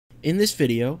In this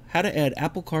video, how to add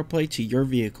Apple CarPlay to your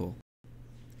vehicle.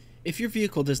 If your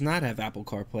vehicle does not have Apple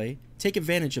CarPlay, take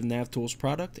advantage of NavTool's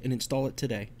product and install it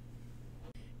today.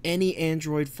 Any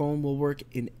Android phone will work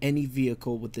in any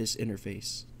vehicle with this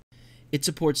interface. It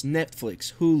supports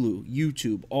Netflix, Hulu,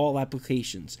 YouTube, all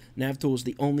applications. NavTool is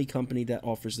the only company that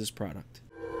offers this product.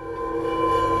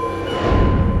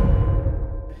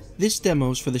 This demo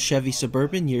is for the Chevy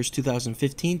Suburban years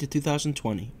 2015 to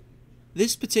 2020.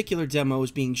 This particular demo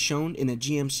is being shown in a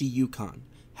GMC Yukon.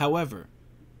 However,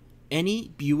 any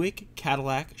Buick,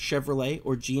 Cadillac, Chevrolet,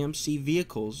 or GMC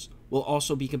vehicles will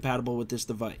also be compatible with this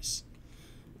device.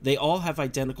 They all have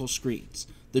identical screens.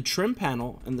 The trim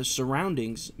panel and the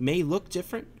surroundings may look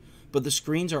different, but the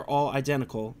screens are all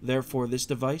identical, therefore this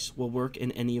device will work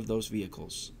in any of those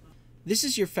vehicles. This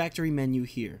is your factory menu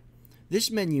here. This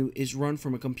menu is run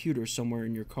from a computer somewhere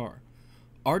in your car.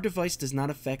 Our device does not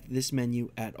affect this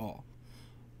menu at all.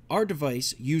 Our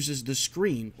device uses the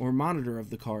screen or monitor of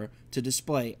the car to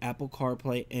display Apple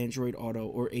CarPlay, Android Auto,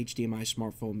 or HDMI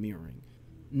smartphone mirroring.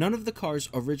 None of the car's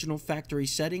original factory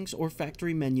settings or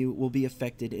factory menu will be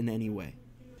affected in any way.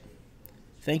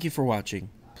 Thank you for watching.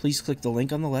 Please click the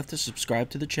link on the left to subscribe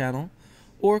to the channel,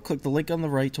 or click the link on the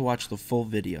right to watch the full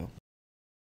video.